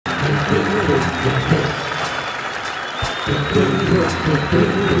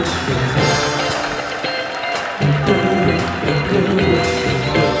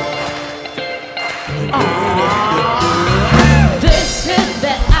This is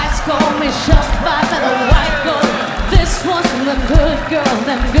the ice cold me shut by the white gold. This one's from them good girls,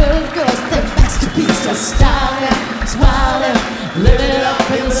 the masterpiece of styling, smiling, living it up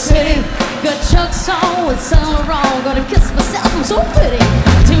in the city. Got chucks on with something wrong, gonna kiss myself, I'm so pretty.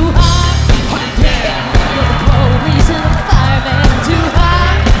 Too hot, hot damn. With the police and the fireman, too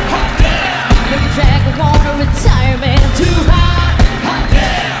hot, hot damn. Make a drag want a retirement, too hot, hot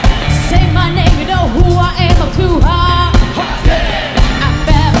damn. Say my name, you know who I am, I'm too hot, hot damn. I'm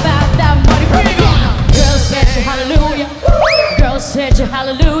bad about that money, bring it on. Girls said you hallelujah, girls said you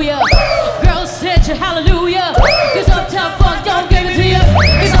hallelujah, girls said you hallelujah. Cause Uptown Funk don't give it to you,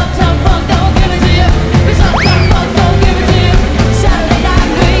 cause Uptown Funk don't give it to you, cause Uptown Funk don't give it to you. Saturday night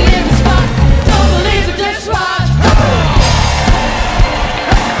we in the spot, don't believe it, just watch.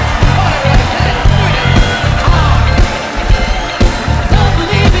 Don't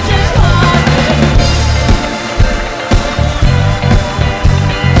believe it, just watch.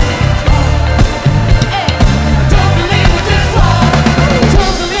 Hey, don't believe it, just watch.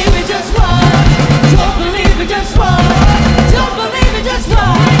 Don't believe it, just watch. Don't believe it, just watch. Don't believe it, just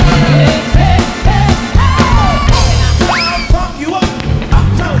watch. Hey, hey, hey, hey. Uptown funk you up.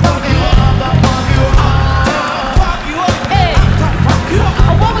 Uptown funk you up. Uptown funk you up. Uptown funk you up. Hey. Uptown funk you up.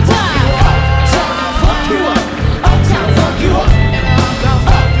 One more time. Uptown funk you up. Uptown funk you up. Uptown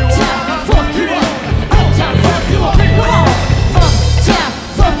funk you up. Uptown funk you up. Come on. Uptown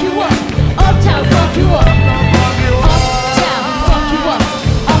funk you up. Uptown funk you up. Uptown funk you up.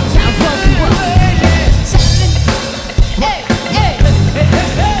 Uptown funk you up. Hey, hey, hey.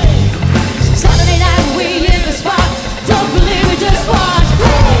 Saturday night we in the spot. Don't believe it, just watch.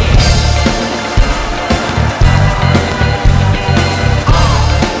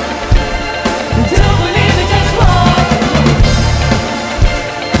 Don't believe it, just watch.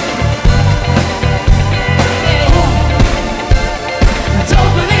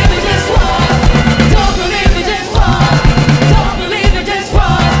 Don't believe it, just watch. Don't believe it, just watch. Don't believe it, just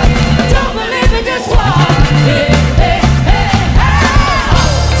watch. Don't believe it, just watch. Hey, hey, hey, hey.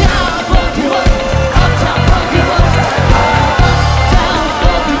 Uptown funk you up. Uptown funk you up. Uptown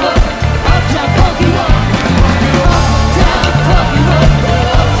funk you up. Uptown funk you up. Uptown funk you up.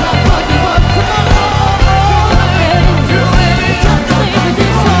 Uptown funk you up. Come on. Don't believe it,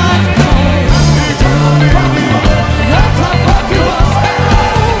 just watch. Uptown funk you up. Uptown funk you up.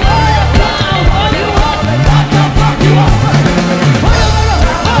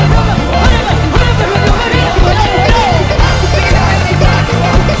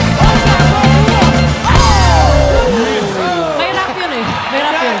 May rap yun eh. May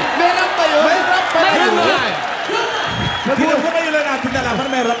rap yun. Meron pa yun? May rap pa May yun. rap. Hindi mo kayo lang natin nalaman,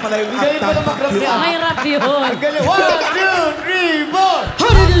 may rap pala yung Galing pa Uptown ng funk makrap you niya. up. May rap yun. Galing. 1, 2, 3, 4!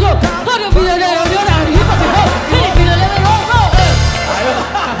 How did it go? How did it go?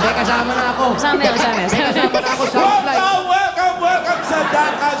 May kasama na ako. Kasama yan, kasama yan. Kasama na ako sa flight. Welcome sa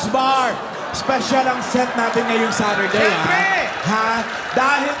Dabarkads Bar. Special ang set natin ngayong Saturday, Siyempre! ha?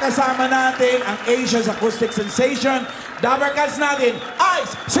 Dahil kasama natin ang Asia's Acoustic Sensation, Dabarkads natin,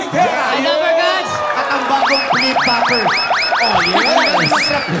 SEGUERRA! Dabarkads! At ang bagong flip popper. Oh, yes!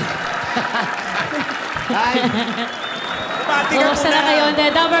 Ay, Pati ka Kumusta muna. na kayo?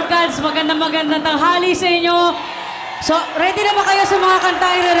 Dabarkads, magandang tanghali sa inyo. So, ready na ba kayo sa mga kanta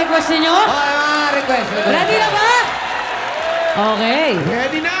na request ninyo? request. Ready na ba? Okay.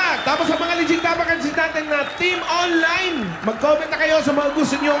 Ready na! Tapos sa mga legit Dabarkads natin na team online, mag-comment na kayo sa mga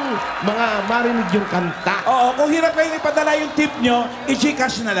gusto nyong mga marinig yung kanta. Oo, kung hirap kayong ipadala yung tip nyo,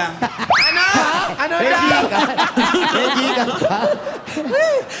 i-Gcash na lang. Ano? Ano na?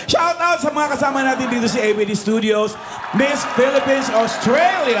 Shout out sa mga kasama natin dito sa APT Studios, Miss Philippines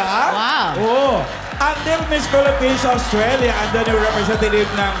Australia. Wow. Oh, until Miss Philippines Australia, andun yung representative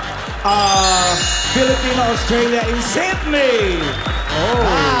ng Filipino Australia in Sydney. Oh.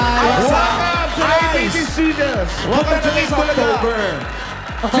 Welcome to APT Studios! Welcome to Bulaga!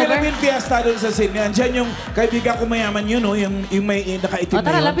 Philippine Fiesta doon sa Sydney. Andiyan yung kaibigan ko mayaman yun, no? Yung may nakaitim O,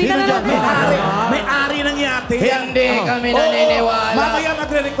 tara, na yun. lapitan na natin. May ari ng yate. Hindi kami naniniwala. Mamaya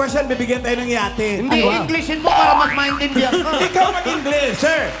magre-request yan, bibigyan tayo ng yate. Hindi, Englishin mo para mas maintindihan ko. Ikaw mag-English.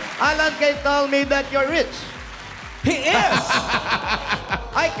 Sir, Alan Kay told me that you're rich. He is.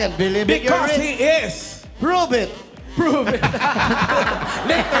 I can't believe it, you're Because rich. he is. Prove it.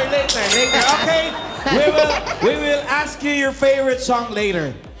 Later. Okay? We will ask you your favorite song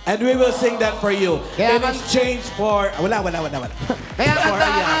later. And we will sing that for you. Kaya It is changed for... Wala. Kaya kanta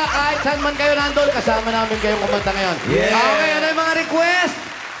ka kahit saan man kayo nandun, kasama namin kayong kumanta ngayon. Yeah. Okay, ano yung mga request?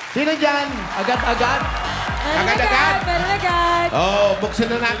 Sino dyan? Agad-agad. Agad-agad. Agad-agad. Oh, buksan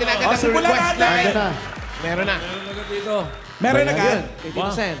na natin agad ang simulan request natin. Andyan na. Meron na. Meron na agad.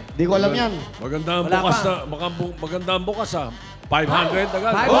 Di ko alam yan. Maganda ang bukas na, maganda ang bukas ah. 500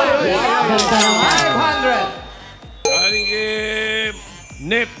 agad. 500. Galing kay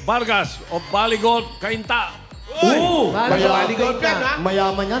Nip Vargas of Baligot, Cainta. Baligod yan, ha?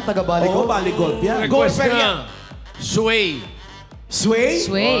 Mayaman yan, taga Oo, Baligo. bali golf yan. Request Golfer niya, Sway. Sway?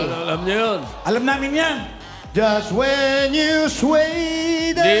 Sway. Alam niyo yun. Alam namin yan. Just when you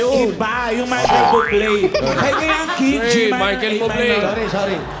sway the... Di yun. Iba, yung Michael Bublé. Kaya kaya ang key, G Sway, minor, Michael A Bublé. minor.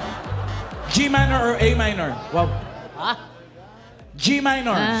 Sorry. G minor or A minor? Wow. G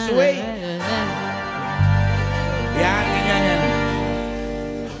minor. Sway. Yan, yan.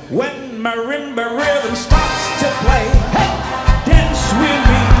 When marimba rhythm starts to play, hey, dance with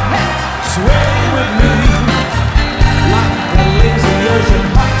me, hey, sway with me. Like the lazy ocean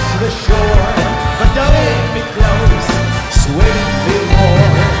hugs the shore, but don't let me close, sway me more.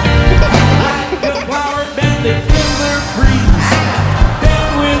 Like the flower bending in the breeze,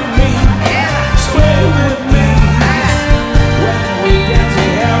 bend with me, sway with me. When we dance, we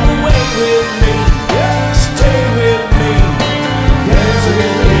have a way with me, stay with me, dance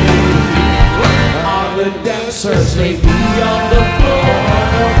with me. All the dancers may be on the floor,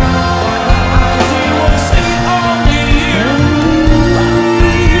 but we will sing only you.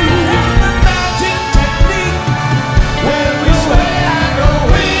 You have the magic technique. When we sway, I go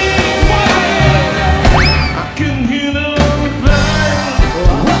weak. I can hear the love play.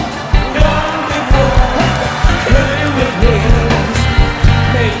 Gone before, play with hands.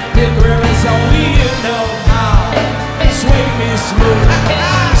 Make me thrill, it's only you know how. Sway me smooth,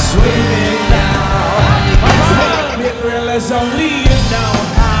 sway me now. Make me thrill, it's only you know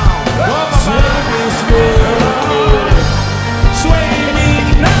how. Sway me smooth, sway me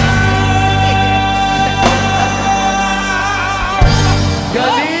now.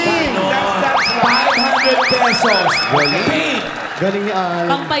 Galing! 500 pesos. Pink. Galing ni Al.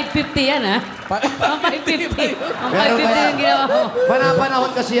 Pang 550 yan, ha? Pang 550. Pang 550 yung ginawa mo. Panahon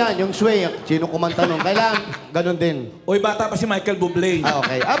kasi yan, yung sway. Sino kumanta nun? Kailangan ganun din. Uy, bata pa si Michael Bublé. Ah,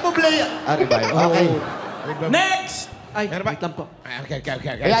 okay. Ah, Bublé. Ah, revive. Okay. Next! Ay, meron ba? Wait lang po. Okay. Ay.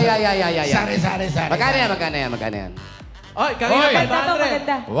 Sorry. Magkano yan? Oy, Maganda to,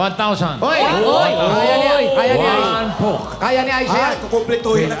 maganda. 1,000. Hoy! Oy! Kaya ni Ice. One book. Kaya ni Ice yan.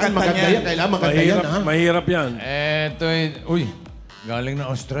 Kukumpletuhin ang kanta Maganda niya. yan. Kailangan maganda yan, ha? Mahirap yan. Eto, galing na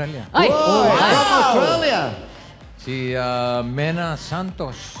Australia. Ay! From Australia. Si Mena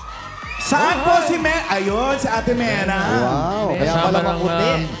Santos. Saan po si Ayun, si Ate Mena. Wow. Kaya pala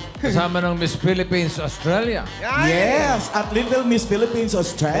maputi. Kasama ng Miss Philippines Australia. Yes, at Little Miss Philippines, Kaya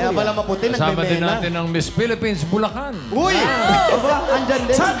Australia. pala maputi, Kasama din nagmemena. natin ng Miss Philippines Bulacan. Uy! Aba, andyan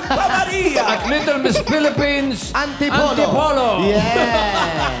din. Santa Maria! At Little Miss Philippines Antipolo.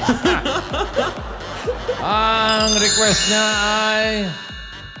 Yeah. Ang request niya ay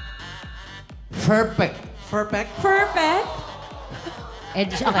perfect. Perfect. Okay,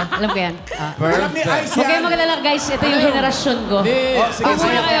 alam ko yan. Alam ni Perfect. Ice Huwag kayong yan. magalala, guys. Ito yung henerasyon ko.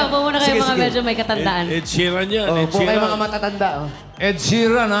 Pumuna kayo mga medyo may katandaan. Ed Sheeran yan. Oh, Ed po kayo mga Sheeran. matatanda. Oh. Ed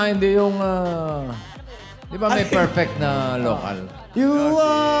Sheeran ha, hindi yung... di ba may perfect na local? You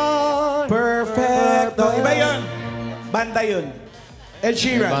are Perfect. Oh, iba yun. Banda yun. Ed May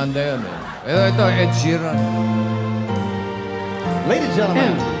Sheeran. banda yun eh. Pero ito, Ed Sheeran. Ladies and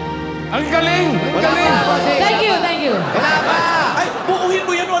gentlemen. Ang galing! Ang Wala galing! pa. Thank you. Wala pa. Ay, buuhin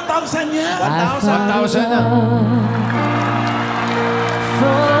mo yan, 1,000 yan. 1,000 na.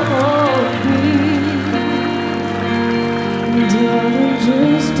 Darling,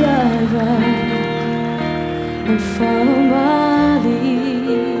 just dive right and follow my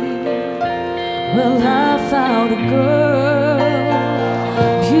lead. Well, I found a girl,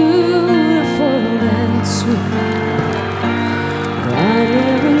 beautiful and sweet. But I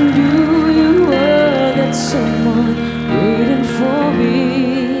never knew you were that someone waiting for me.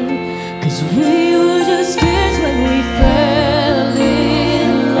 'Cause we were just kids when we fell in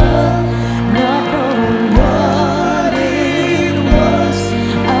love, not knowing what it was.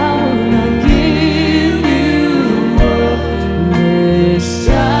 I will not give you up this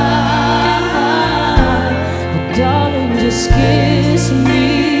time, but darling, just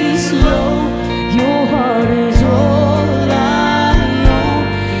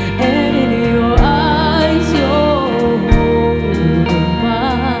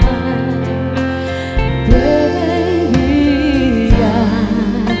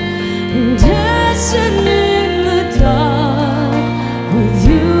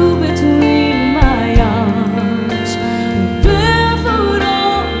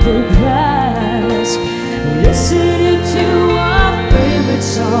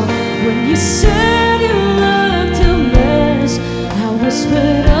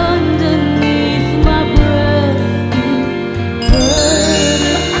whispered underneath my breath. You heard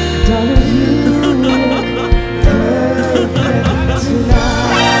it, darling, you look perfect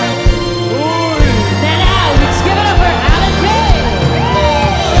tonight. Now, let's give it up for Alan Kay.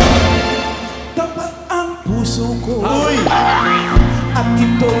 Tapat ang puso ko at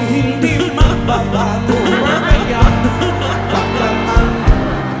ito'y hindi magbabago. Tapat ang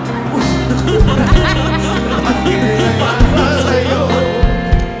puso ko at ito'y sa'yo.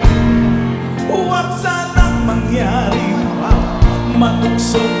 Huwag sanang mangyari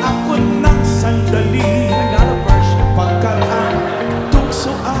matukso ako ng sandali. Pagkat ang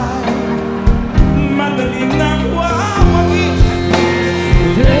tukso ay madaling nawawagi.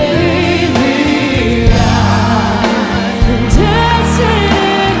 Baby, I'm dancing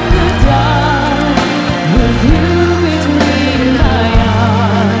in the dark with you between my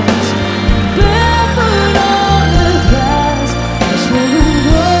arms. Barefoot on the grass, swimming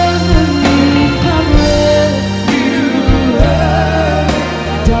underneath my breath. You heard,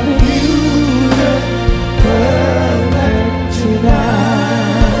 darling, you look perfect tonight.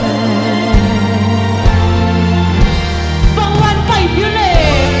 Pang 1-5 yun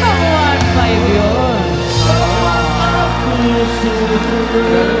eh! Pang 1-5 yun!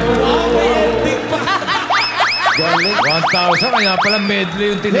 1,000, kaya pala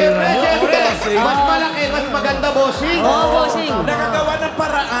medley yung tinira nyo. Mas malaki, mas maganda, bossing. Oo, bossing. Nakagawa ng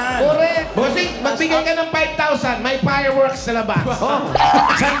paraan. Correct. Bossing, magbigay ka ng 5,000. May fireworks sa labas.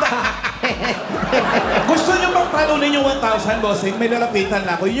 Gusto nyo bang talunin yung 1,000, bossing? May lalapitan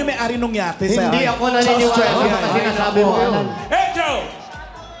na ako. Yun yung may-ari nung yate sa... Hindi ako naniniwala sa mga sinasabi mo, Alan. Hey, Joe!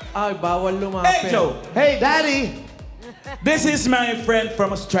 Ay, bawal Hey, lumapit. Joe! Hey, Daddy! This is my friend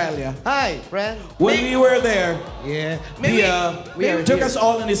from Australia. Hi, friend. When we were there, Maybe- he took us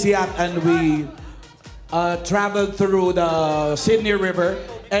all in his yacht and we traveled through the Sydney River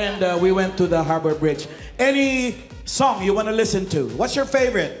and we went to the Harbor Bridge. Any song you want to listen to? What's your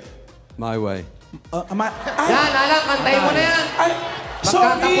favorite? My way. Yan, Alan, kantay mo na yan. Sorry!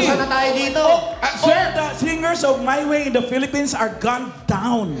 Magkatapusan na tayo dito. All the singers of My Way in the Philippines are gone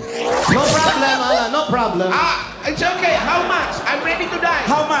down. No problem, Alan, no problem. It's okay. How much? I'm ready to die.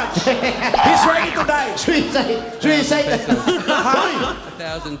 How much? He's ready to die. Suicide.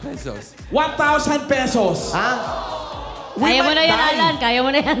 1,000 pesos. 1,000 pesos. Ha? Kaya mo na yan, die. Alan. Kaya mo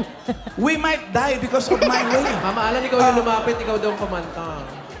na yan. We might die because of My Way. Mama Alan, ikaw yung lumapit, ikaw daw ang kumanta.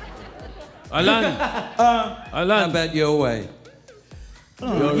 Alan. How Alan. about your way?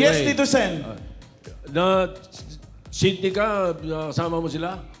 Your Yes, way. Tito Sen. Na Sydney ka, kasama mo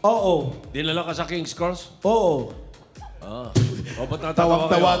sila? Oo. Dinala ka sa King's Cross? Oo. O, ba't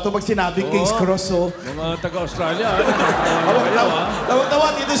natawa Tawag-tawa to pag sinabing King's Cross, oh. Mga taga-Australia, natawa ha? Tawag-tawa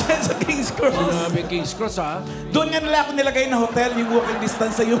Tito Sen sa King's Cross. Sinabi King's Cross, ha? Doon nga nila ako nilagay na hotel, yung walking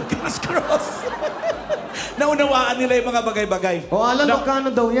distance sa yung King's Cross. Naunawaan nila yung mga bagay-bagay. O, Alan, magkano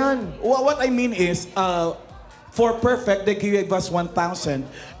daw yan? What I mean is, for perfect, they gave us 1,000.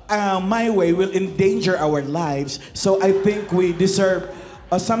 My Way will endanger our lives, so I think we deserve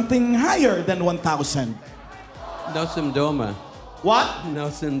something higher than 1,000. Nelson Doma. What?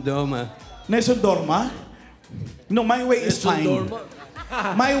 Nelson Doma. Nelson Dorma? No, My Way is Nelson fine. Dorma?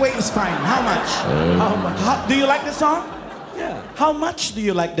 My Way is fine. How much? Do you like the song? Yeah. How much do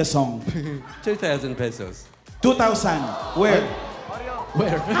you like the song? 2,000 pesos. 2,000. Where?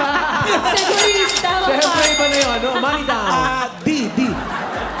 Segurista mo pa. iba na yun, ano? Money down. D.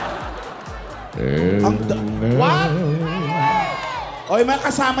 What? O, yung mga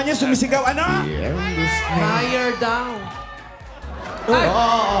kasama niya sumisigaw, ano? Higher down.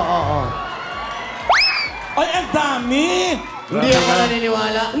 Oo. Ay, ang dami! Hindi ako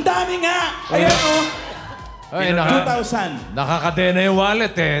naniniwala. Ang dami nga! Ayan, oh. Ay, 2,000. nakakadena yung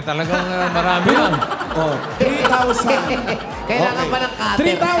wallet eh. Talagang marami yan. Oh, 3,000. Kailangan pa ng cutter.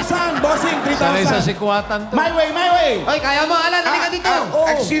 3,000, bossing, Sanay sa 3,000. sikwatan to. My way! Oy, kaya mo, Alan. Halika dito.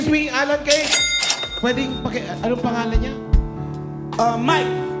 Excuse me, Alan Kay. Pwedeng anong pangalan niya? Mike.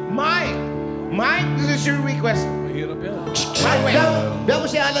 Mike. Mike, this is your request. Mahirap yan. My way. Biyan mo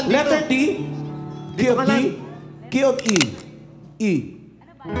si Alan dito. Letter D. Key of D. Key of E. E.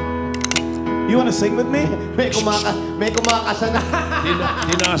 You wanna sing with me? May kumakasa na.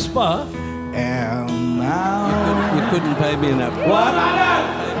 Tinaas pa, ha? And now... You couldn't pay me enough. What?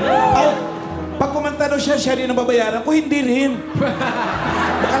 Ay, pag kumanta daw siya rin ang babayaran ko, hindi rin.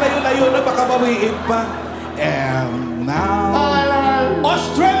 Baka layo-layo na, baka bawiin pa. And now...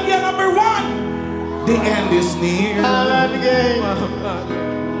 Australia #1! The end is near. Alan Gay.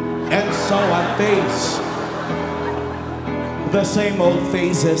 And so I face the same old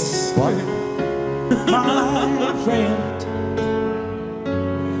faces. My friend,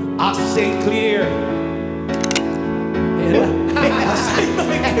 I'll say clear. I'll say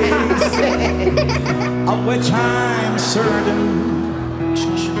my case, of which I'm certain.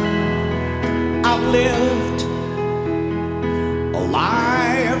 I've lived a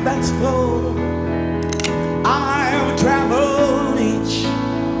life that's full. I've traveled each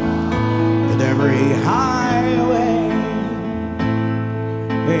and every highway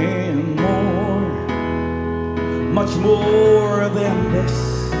and more, much more than this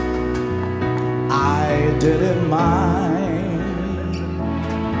I did in my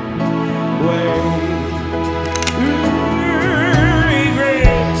way.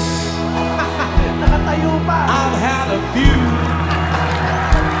 Regrets, I've had a few,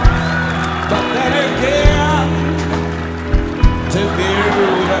 but then again, to view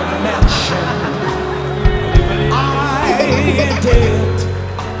the mention, I did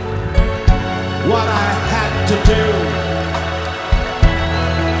what I had to do,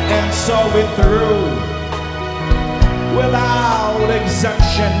 and saw it through without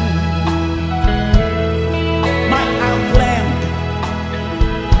exemption. Might have planned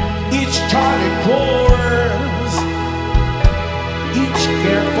each charted course, each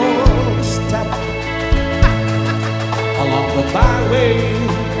careful step along the byway,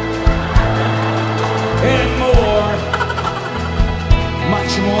 and more,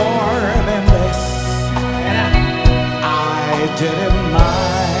 much more than this I did in my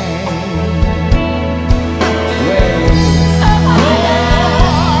way.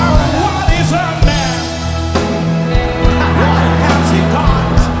 What is a man? What has he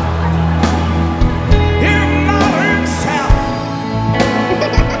got? In not himself,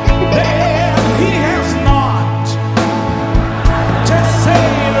 then he has not to say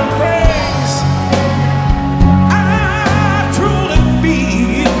the things I truly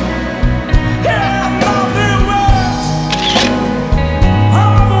feel. And nothing worse,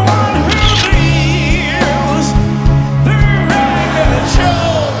 I'm the one who leaves the regular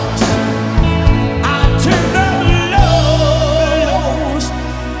shows. I took the lows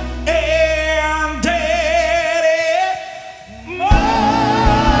and did it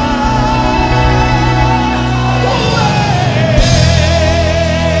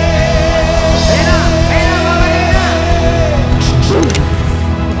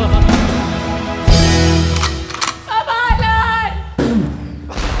Kabalan!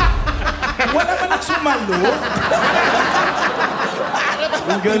 wala man nagsumalo.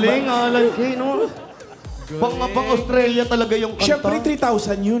 Ang galing, Alan Kay, no? Pang Australia talaga yung kanta. Siyempre,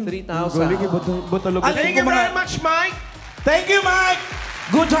 3,000 yun. 3,000. Galing, ba talaga? Thank you very much, Mike. Thank you, Mike.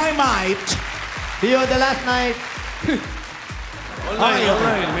 Good time, Mike. See you the last night. Online,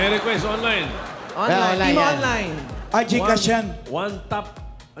 online. May request online. Online Team yan. online. RJ Kasyan. One Tap,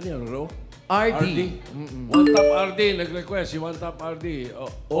 ano yan, bro? RD. One Tap RD, nag-request. Si One Tap RD. Oh,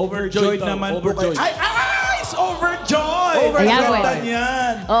 Overjoyed naman po kayo. overjoyed. Ay, it's overjoyed. Ayan, Ganda boy.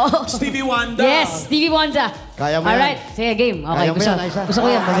 yan. Oh. Stevie Wonder. Yes, Stevie Wonder. Kaya mo yan. Alright, sige, game. Okay, Kaya mo gusto, yan, Aisha. gusto ko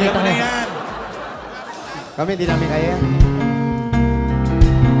yan. Kaya Paborito mo ko na yan. yan. Kami, di namin kaya.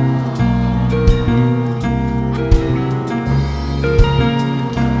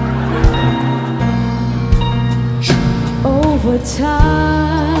 Over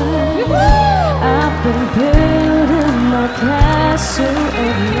time, I've been building my castle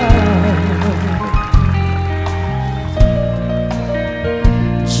of love,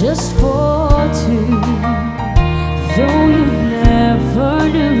 just for two. Though you never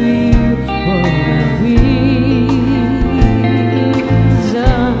knew you were my reason,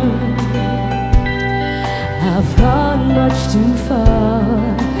 I've gone much too far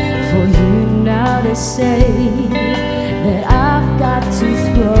for you now to say that I've got to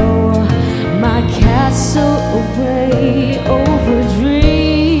throw my castle away over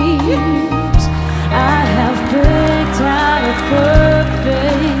dreams I have picked out a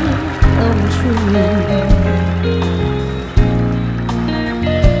perfect untrue.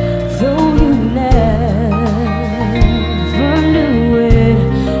 Though you never knew it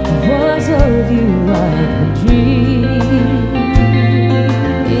was of you I've been dreaming.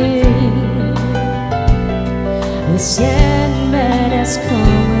 The Sandman has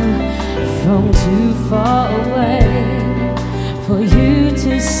come from too far away for you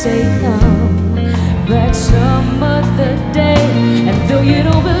to say come back some other day. And though you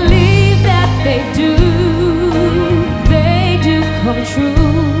don't believe that they do come true.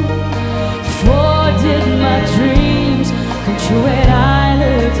 For did my dreams come true when I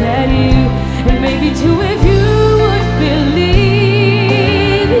looked at you? And maybe too if you would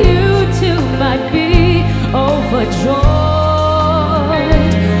believe, you too might be overjoyed,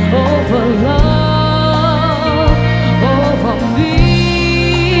 over love, over me.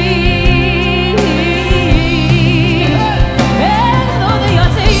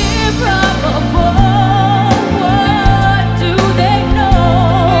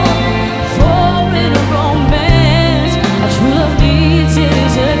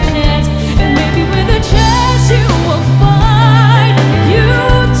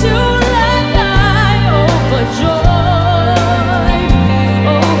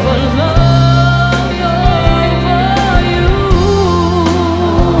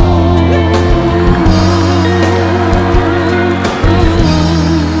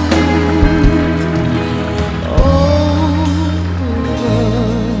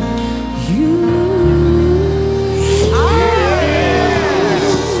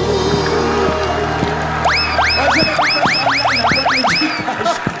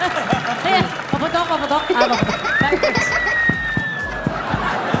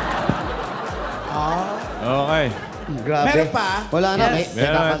 Meron pa. Wala na.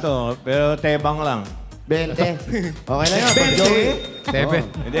 Meron ito, pero tebang lang. 20. Okay na yan. Pag Joey.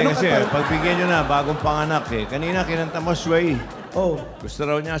 7. Hindi kasi, pagbigyan nyo na, bagong panganak eh. Kanina, kinanta mo Sway. Oh. Gusto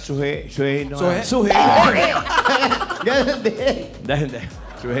raw niya, Suhe. Suhe. Suhe. Ganun din. Dahil,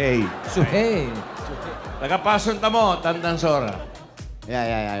 Suhe. Hey. Tagapasunta mo, Tandang Sora.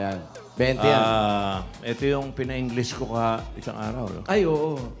 Yan. 20 yan. Ito yung pina-English ko isang araw. No? Ay,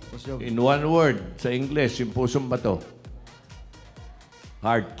 oo. In one word, sa English, yung pusong bato.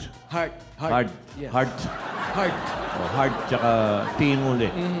 Heart. Heart. Yeah. Heart. Heart. Oh, heart, tsaka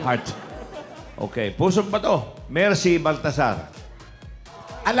tinguli. Heart. Okay, pusong bato. Mercy Baltasar.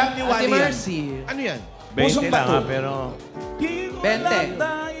 Alam ni Ate Wally yan. Mercy. Ano yan? 20 Pusong lang bato. ha, pero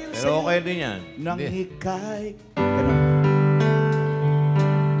 20. pero okay din yan. Nang hikay. Ganun.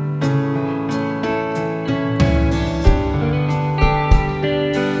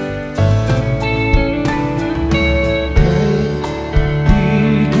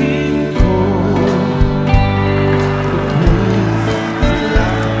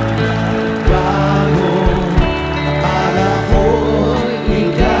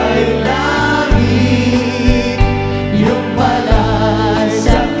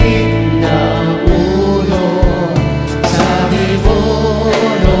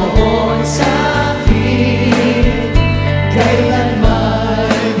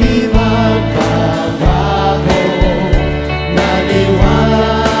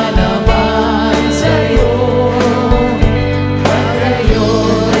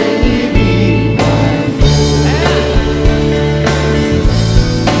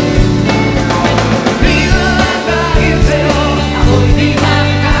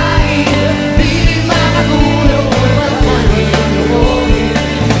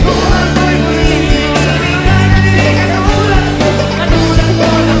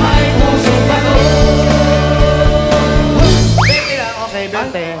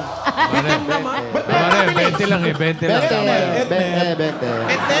 lang eh, 20 lang.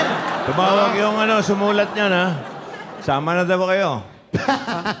 20. Tumawag yung sumulat niya na. Sama na daw kayo.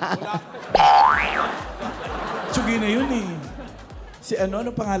 Sugi na yun eh. Si ano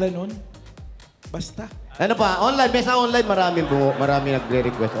pangalan nun? Basta. Ano pa? Online. Besa online. Marami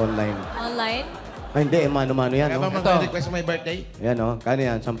nagre-request online. Online? Ay, hindi. Mano-mano yan. Kaya ba mag-request sa my birthday? Yan, no? Kano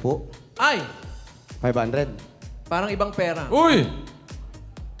yan? 10? Ay! 500? Parang ibang pera. Uy!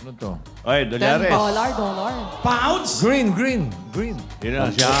 Ano to? Ay, dolyares. Dollar. Pounds? Green. Yun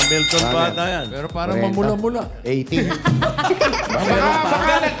na, si Hamilton pa ata yan. Pero parang 40. mamula-mula. 80.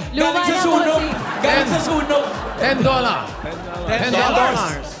 Galing sa sunog. Galing sa sunog. $10. $10.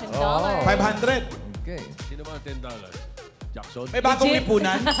 500. Okay. Sino ba ang $10? Jackson? May bagong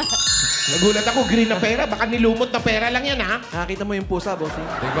lipunan. Nagulat ako, green na pera. Baka nilumot na pera lang yan, ha? Nakakita mo yung pusa, bossing.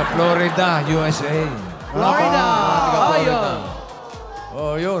 Taga Florida, USA. Florida! Oh, yun.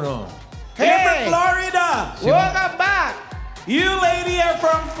 Oh, yun, oh. Hey, from Florida. Welcome back! You lady are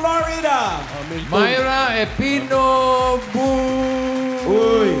from Florida. Myra Epino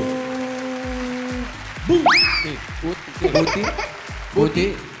Uy. Buti?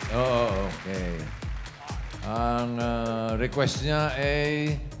 Oo, okay. Ang request niya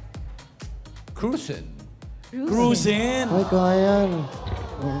ay cruising. Cruising. Ay, kaya yan.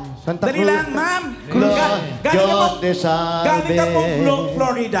 Santa Dali Cruz. lang, ma'am. Diyos de Galing ka po salve.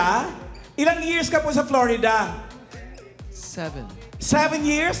 Florida? Ilang years ka po sa Florida? 7. 7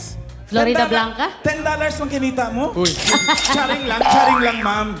 years? Florida Blanca? $10 ang kinita mo? Uy. charing lang,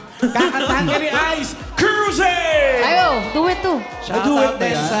 ma'am. Kakantahan ka ni Ice. Cruising! Ayo, do it too. Shout Do out it,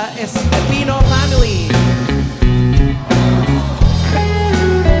 din man. sa Espino family.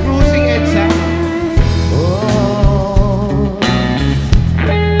 Cruising EDSA.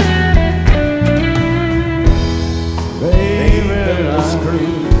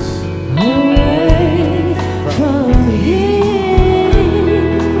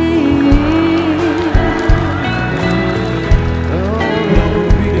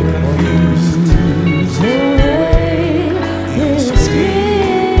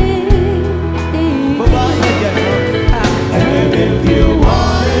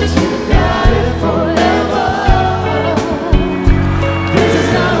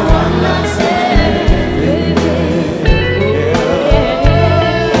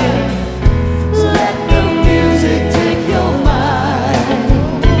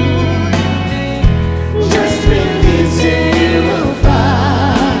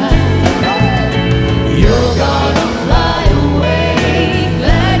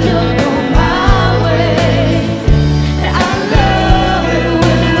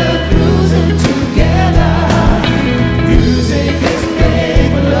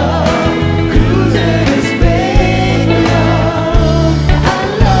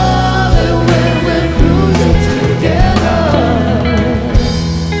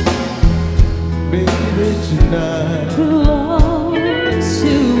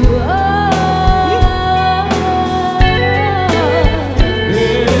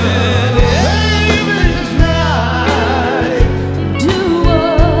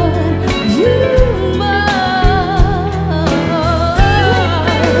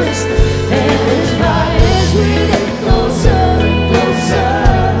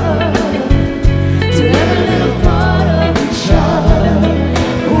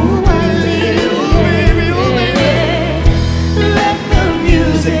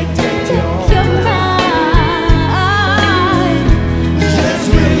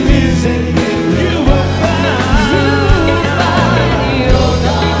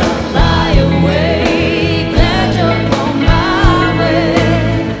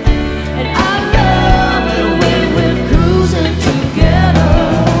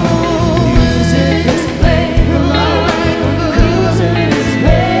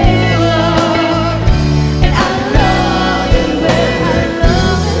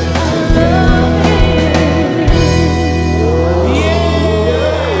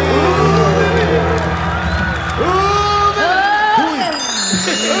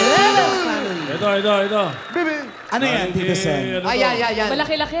 Ano yan, Tito Sen? Yan.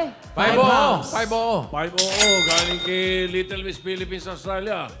 Malaki-laki. 5-0. 5-0. 5-0, galing kay Little Miss Philippines,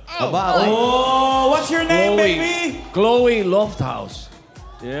 Australia. Oh, what's your name, Chloe. baby? Chloe Lofthouse.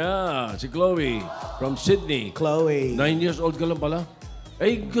 Yeah, si Chloe from Sydney. Chloe. 9 years old ka lang pala.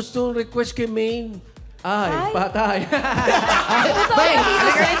 Ay, gusto request kay Maine. Ay, patay.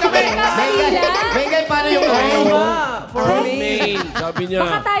 Bengay, paano yung For me. Maine, sabi niya.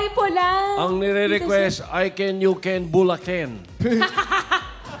 Baka tayo po lang. Ang nire-request, I can, you can, Bulacan.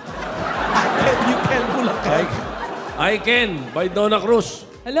 You can Bulacan. I can, by Donna Cruz.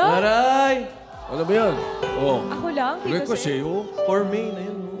 Hello? Aray. Ano ba yan? Oh. Ako lang, Tito Request Sen. eh, oh. For me na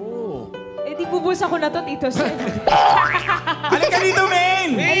yun. Oh. Eh, di bubusa ko na to, Tito Sen. Halika dito,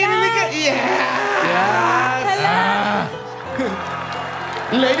 Maine!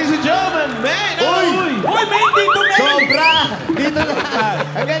 Ladies and gentlemen, man! Uy! Uy, Maine, dito, Maine! Sobra! Dito lang.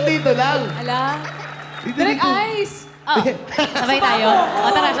 Hanggang dito lang. Ala. Direct eyes. Oh, sabay tayo.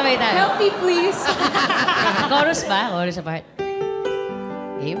 O, tara, sabay tayo. Help me, please. Chorus ba? Chorus sa part.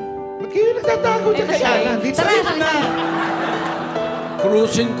 Game? Ba't kayo nagtatago dyan kay Alan? Dito Tara, sabay tayo.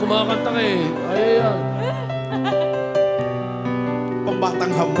 Cruising, kumakanta ka eh. Ayan.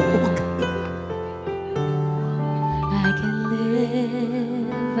 Pambatang hamog. I can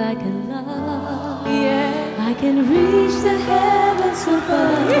live, I can love. Yeah. I can reach the heavens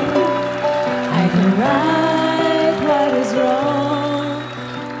above. I can right what is wrong.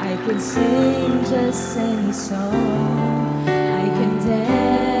 I can sing just any song. I can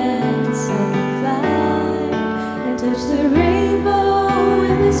dance, I can fly, and touch the rainbow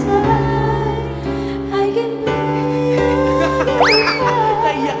in the sky. I can be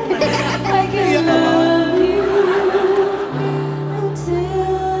I can love you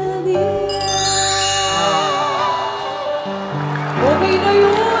until the end. Okay na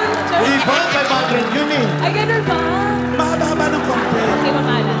yun. Iba, 500 yun eh. Ay, ganun ba? Mahaba-haba ng konti. Okay,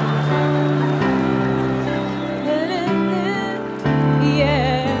 makala.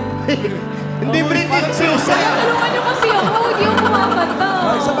 Yeah. Hindi British. Tulungan niyo kasi ako. Hindi ako kumakanta.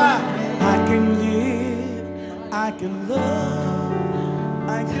 Oh, isa pa. I can live, I can love,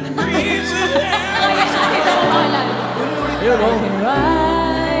 I can reach the Kaya sa akin ako makala. Ayun, I oh. can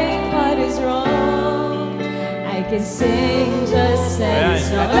right what is wrong. I can sing just any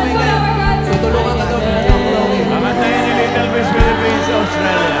song. Let's go, Dabarkads. Tutulungan ka daw ni Chloe. Kakantayin ni Little Miss Philippines,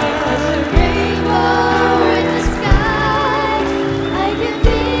 Australia. Rainbow in the sky. I can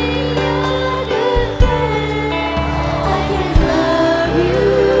be your good friend. I can love you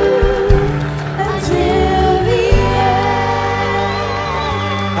until the end.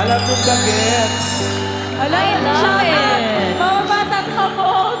 Alam mong bagets. Ala, shout out. Mga batang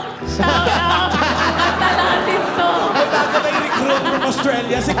hamog. Shout out. Kanta natin to. Bago may recruit from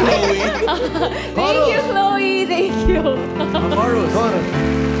Australia, si Chloe. Thank you, Chloe. Thank you. Chorus.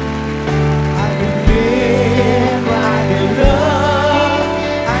 I can live, I can love,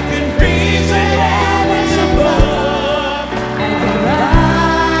 I can reach the heavens above. I can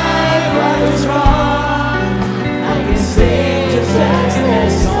right what is wrong. I can sing just a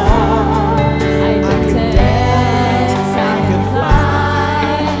song. I can dance, I can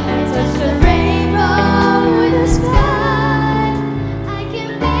fly, and touch the Rainbow in the sky. I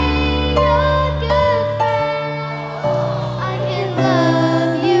can be your good friend. I can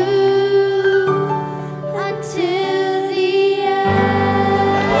love you until the end.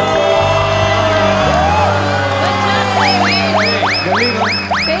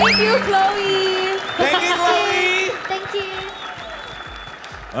 Thank you, Chloe. Thank you, Chloe. Thank you.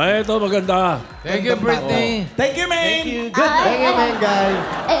 Ay, ito maganda. Thank you, Britney. Thank you, Maine. Thank you, man, guy.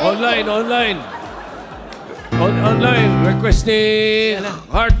 Online. Online. Request ni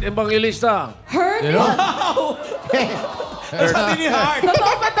Heart Evangelista. Hurt? Sabi ni Heart.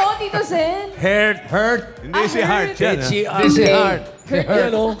 Totoo ba to, Tito Sen? Heart. Hindi si Heart yan. H-E-R-T. This is Heart.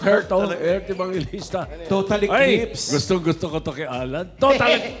 Yan o. Heart o. Heart Evangelista. Total Ay, Eclipse. gusto ko to kay Alan.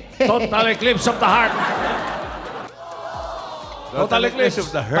 Total Eclipse of the Heart. Total Eclipse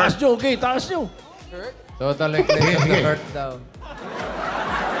of the Heart. Taas nyo, okay. Taas nyo. Total eclipse of the Heart daw.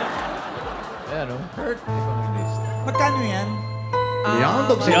 Ayan o. Heart. Magkano yan? Yan,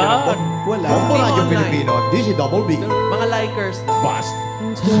 dog sa Yan. Pilipon. Wala. Bombo Radyo Online. Pilipino. This is Double B. Mga likers. Bust.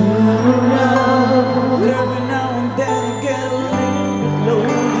 Every now and then I get a little bit low.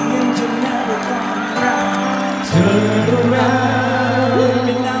 The engine never comes around. Turn around.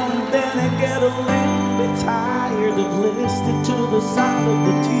 Every now and then I get a little bit tired of listening to the sound of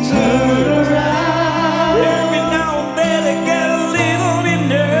the TV. Turn around. Every now and then I get a little bit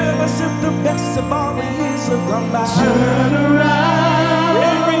nervous if the best of all the years have gone by. Turn around.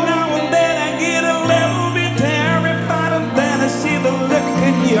 Every now and then I get a little bit tired.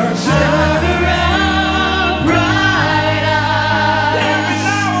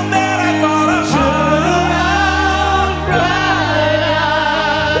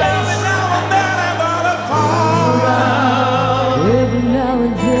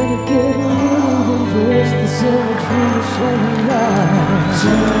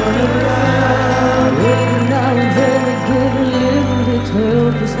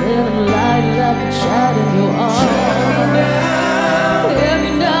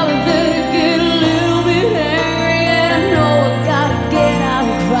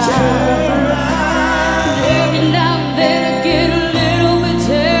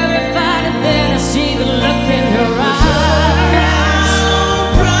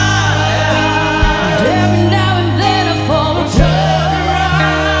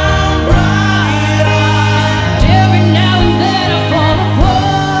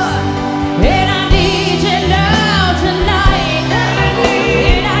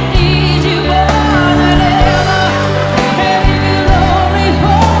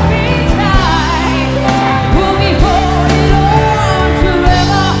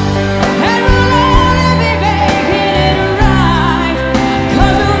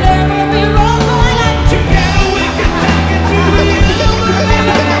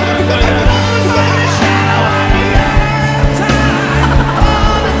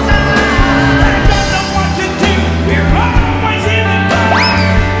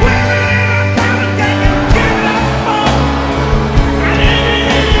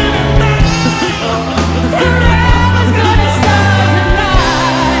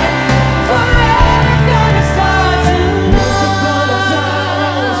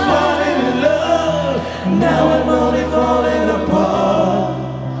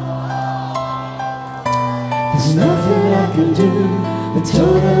 can do a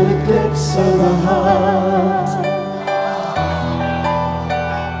total eclipse of the heart.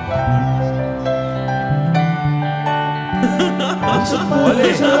 Once upon a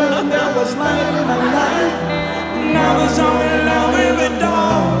time there was light in my life. Now there's only love in the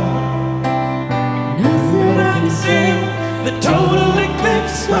dark. Nothing I can say, the total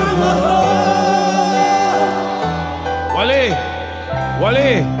eclipse of the heart. Wally!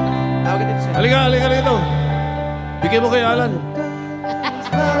 Wally! Tawagin din siya. Halika dito. Bigay mo kay Alan.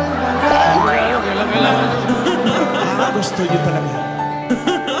 Kailangan. Gusto niyo talaga.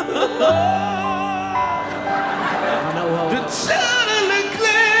 The total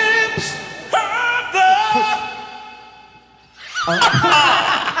eclipse of the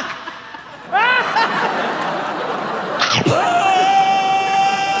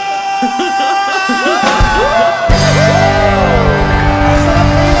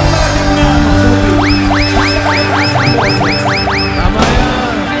Tama yan.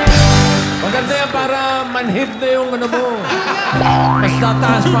 Maganda yan para manhid na yung ano mo. Mas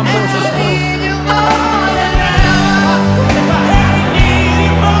tataas pa ang boses mo.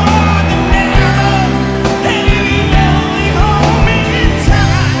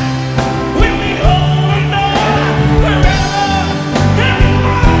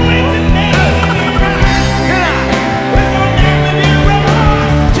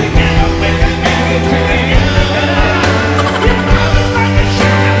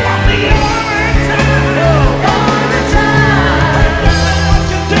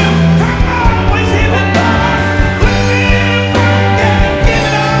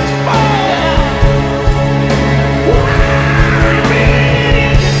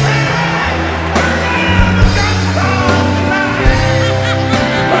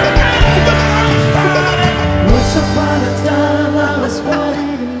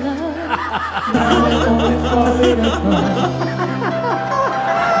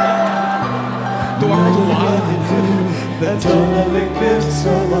 The total eclipse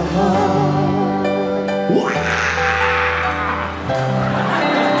of the heart.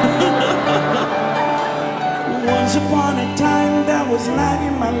 Once upon a time there was light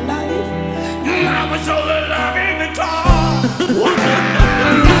in my life. Now it's all the love in the dark.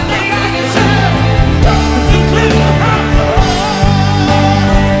 Nothing I can say, total eclipse of the heart.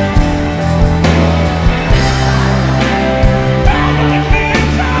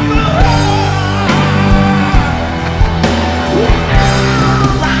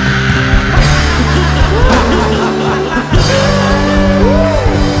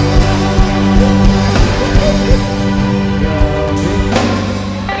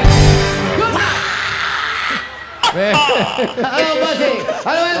 Ano ba si?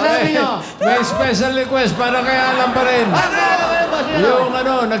 Ano ba sabi nyo? May special request para kay Alan pa rin. Yung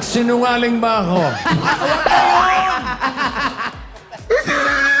ano, nagsinungaling ba ako?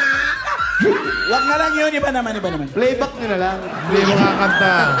 Wag na lang yun, iba naman. Playback nyo na lang. Hindi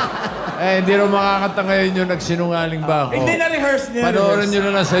makakanta. Hindi rin makakanta ngayon yung nagsinungaling ba ako. Hindi na-rehearse niya. Panoorin nyo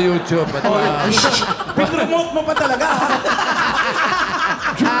na lang sa YouTube. At, Pinromote mo pa talaga, ha?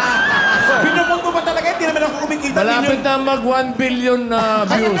 Pinromote mo pa talaga, hindi naman ako kumikita. malapit na mag 1 billion na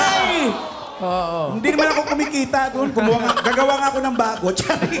views. Ay! Oo. Hindi naman ako kumikita doon. Gagawa nga ako ng bago.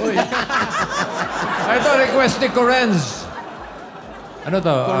 Ito, request ni Corenz. Ano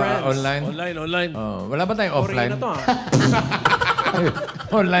to? Online? Online. Oh, wala ba tayong offline? Korean na to, ha?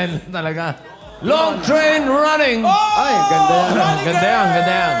 Online talaga. Long train running! Ay, ganda yan. Ganda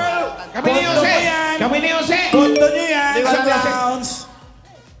yan. Kami ni Jose! Kondo nyo yan sa clowns.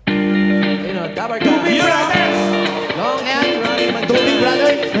 You know, Dabarkads. Long and running man. Big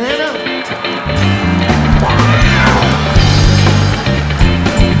brother. Ayan na.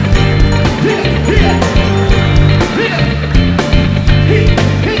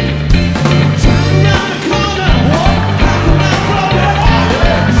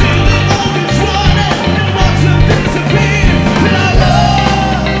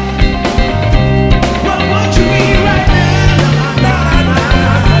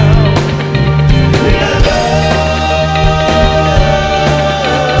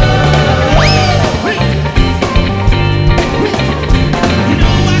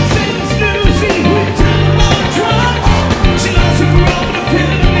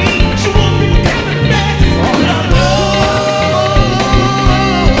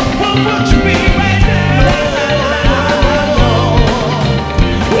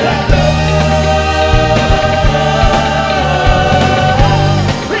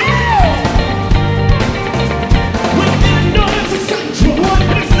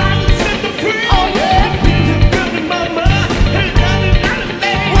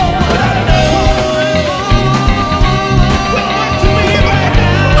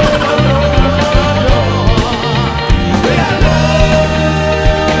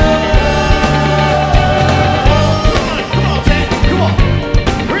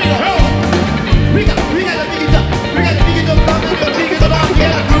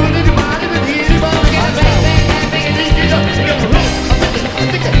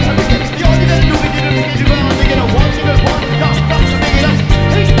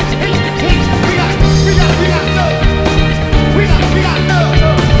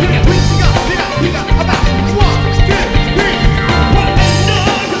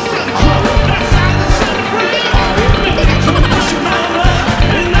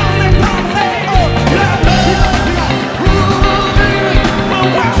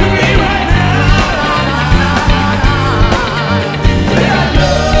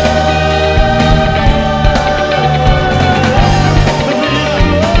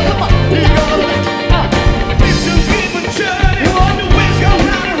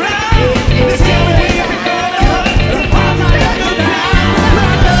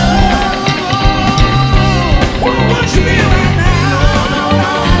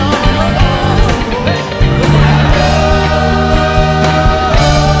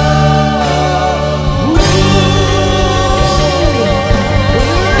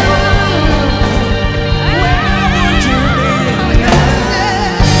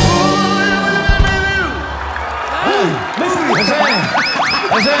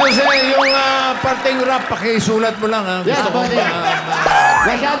 parting rap, pakisulat mo lang, ha? Yes, Gusto ko boss.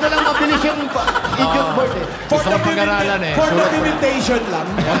 Masyado lang mabilis yung idiot board eh. Gusto ko pag-aralan eh. For Sulat mo. documentation lang.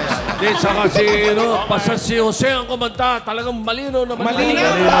 Hindi, saka si, basta si Jose ang kumanta, talagang malino na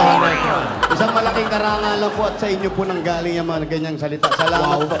Malinaw. Isang malaking karangalan po at sa inyo po nang galing yung mga ganyang salita.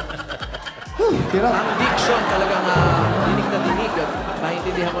 Salamat po. Tira. Ang diction talagang dinig na dinig. At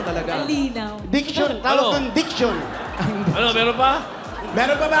maintindihan mo talaga. Linaw. Diction. Tawag Ano? ng diction. Ano, meron pa?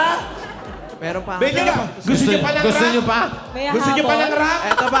 Meron pa ba? Meron pa. Bigyan ka. Gusto niyo pa ng Gusto rap? niyo pa? May Gusto niyo pa ng rap?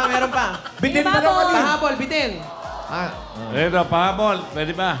 Eto pa, meron pa. Bitin May mo daw habol. kami. Pahabol, bitin. Ito, pahabol.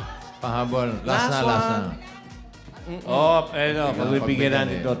 Pwede ba? Pahabol. Last na, Last last na. one. Ito. Pagbibigyan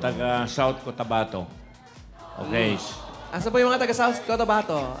natin ito. Taga South Cotabato. Okay. Asa po yung mga taga South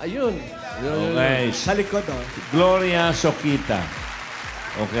Cotabato? Ayun. Okay. Sa likod, oh. Gloria Sokita.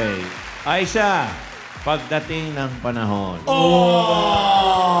 Okay. Aisha, pagdating ng panahon.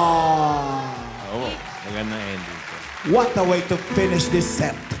 Oh, magandang ending ko. What a way to finish this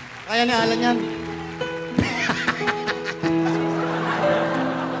set. Kaya ni Alan yan.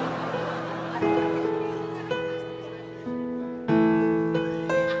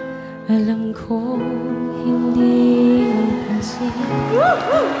 Alam ko hindi mo pansin.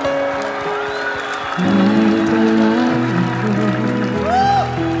 Narito lang ako.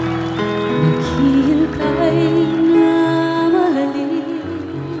 Naghihintay na mahalin.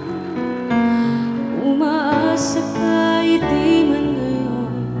 Umaasa kahit di man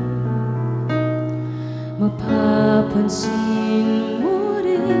ngayon. Mapapansin mo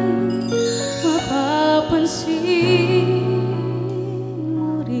rin. Mapapansin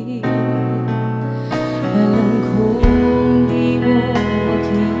mo rin. Alam kong di mo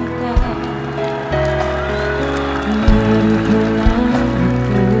makita. Narito lang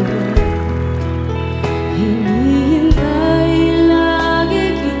ako. Hinihintay lagi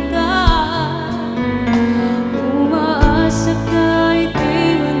kita. Umaasa kahit di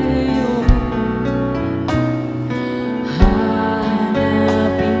man ngayon.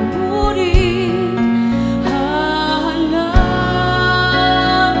 Hahanapin mo rin.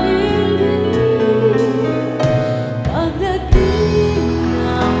 Hahanapin din. Pagdating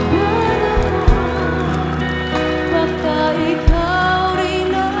ng panahon, baka ikaw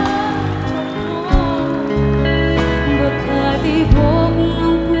rin ako. Baka tibok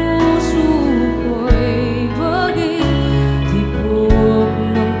ng puso ko'y maging tibok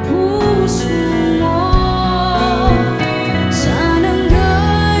ng puso mo. Sanang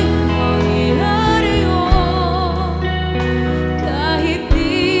ga'y mangyari yun, kahit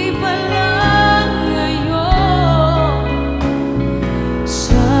di pa lang ngayon.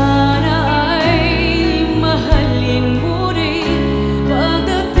 Sana ay mahalin mo rin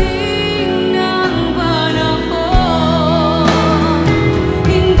pagdating ng panahon.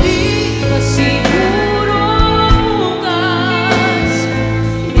 Hindi pa siguro bukas,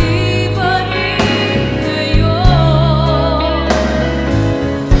 di pa rin ngayon.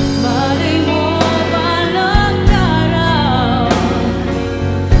 Malay mo palang araw,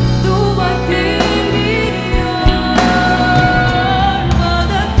 dumating din yun.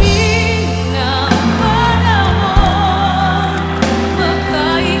 Pagdating ng panahon, baka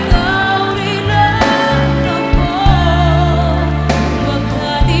ikaw rin ako.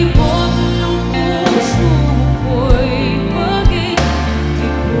 Baka tibok ng puso ko'y maging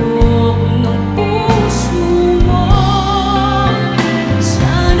tibok ng puso mo.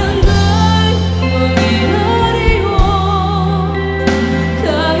 Sanang ga'y mangyari yun,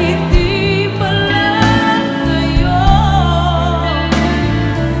 kahit di pa lang ngayon.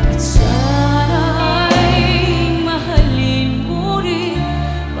 At sana ay mahalin mo rin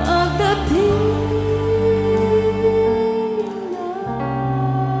pagdating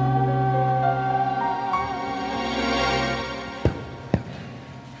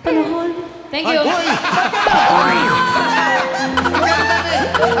panahon. Thank you.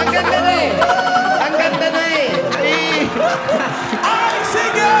 Ang ganda na eh. Ang ganda na eh. Ay,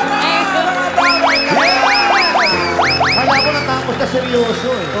 Segurra! Kala ko natapos na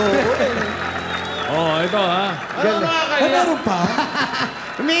seryoso eh. Oh, ito ha. Ano Ay, meron pa?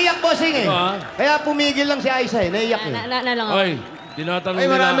 Umiiyak bossing eh. Ito, ah. Kaya pumigil lang si Aisha eh. Naiyak eh. Na lang ako. Oy, tinatanong Ay,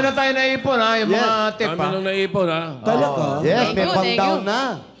 nila. marami na tayo naipon, ha? Yung mga tip, Marami ha? nang naipon, ha? Talaga? Yes, Thank may you, pang thank down you. na.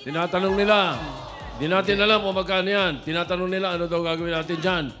 Tinatanong nila. Di natin alam kung magkano yan. Tinatanong nila ano daw gagawin natin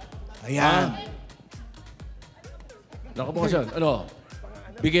dyan. Ayan. Naku po kasi, ano?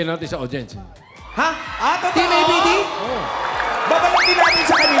 Bigyan natin sa audience. Ha? Totoo? Team APT? Babalik din natin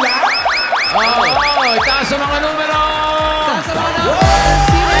sa kanila? Oo, itaas sa mga numero! Taas sa mga numbers!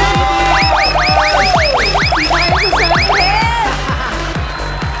 Team APT!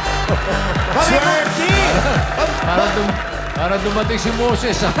 Kami po dumating si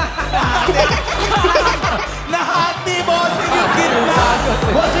Moses, ha? Nahati, bossing yung gitna.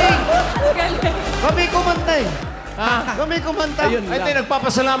 Bossing! Kami kumanta eh. Ha? Kami kumanta. Ayun Ay, lang.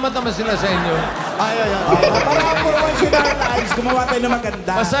 nagpapasalamat naman sila sa inyo. Ay. Para ang purwan si Our Lives, gumawa tayo ng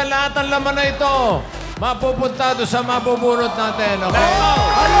maganda. Basta lahat ng laman na ito, mapupunta doon sa mabubunot natin, okay?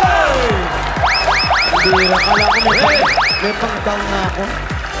 Bira, kala ko may pang-down na ako.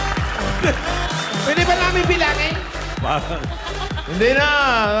 Pwede ba namin bilangin? Hindi na.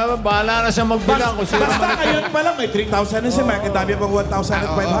 Bahala na siya magbilang kung sino Basta man ito. ngayon pa lang, may 3,000 na si Mike. Ang dami pang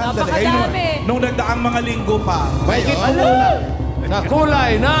 1,500. Eh, nung nagdaang mga linggo pa. Mahigit ang Sa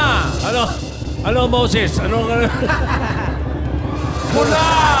kulay na Ano, Moses? Ano? pula!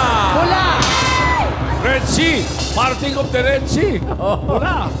 Pula! Red Sea! Parting of the Red Sea!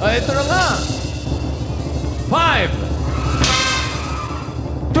 Wala! Ito na nga. 5,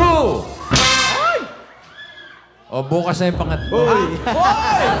 2, o, bukas na yung pangatlo. 8,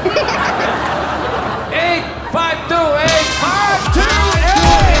 5, 2, 8. 5, 2, 8.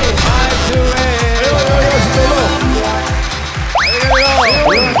 5, 2, 8.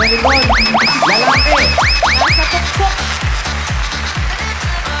 Lalaki! Nasa tuktok.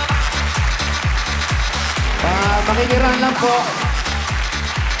 Makikiraan lang po.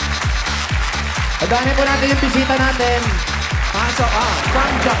 Pagdanin po natin yung bisita natin. Pasok,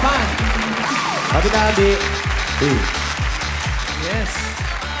 from Japan. Tabi-tabi. Yes.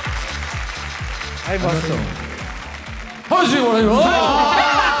 Ay, boss. Hosi mo yun!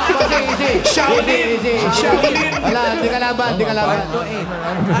 Easy. Easy. Wala, di ka laban. 5, 2,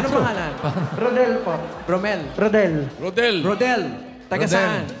 8. Ano pangalan? Rodel po. Bromel. Rodel. Rodel! Rodel. Taga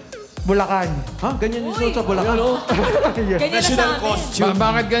saan? Bulacan. Ha? Ganyan yung suot sa Bulacan. Ganyan na sa amin.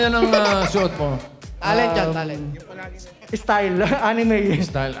 Bakit ganyan ang suot mo? Talent yan, talent. Style. Anime.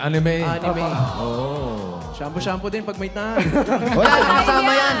 Style anime. Anime. Oh. Shampoo din pag may tahan. Wala,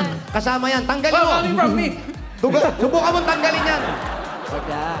 kasama yan. Kasama yan. Tanggalin mo. Coming from me. Subukan mo tanggalin yan.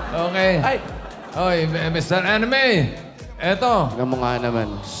 Okay. Ay. Oy, Mr. Anime. Eto, Ang mga naman.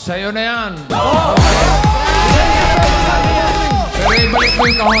 sa'yo na yan. Pero ibalik mo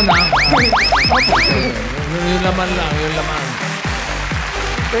yung kahon, ha? Yung laman lang, yung laman.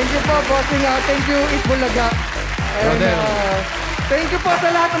 Thank you po, bossing. Thank you, Eat Bulaga. And, Rodel. thank you po sa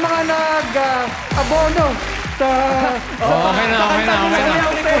lahat ng mga nag-abono sa... Okay na.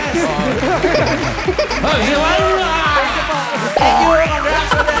 Oh, si Wala!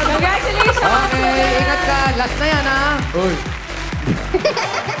 Congratulations! Okay, ingat ka. Last na yan, ha? Uy.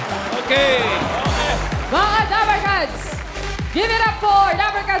 Okay! Mga Dabarkads, give it up for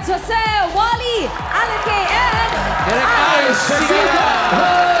Dabarkads Jose, Wally, Alan K, and Isidro!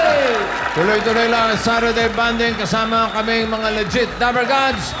 Tuloy-tuloy lang ang Saturday Banding kasama kaming mga legit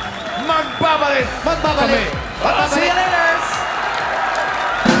Dabarkads. Magbabalik! Magbabalik. Kami.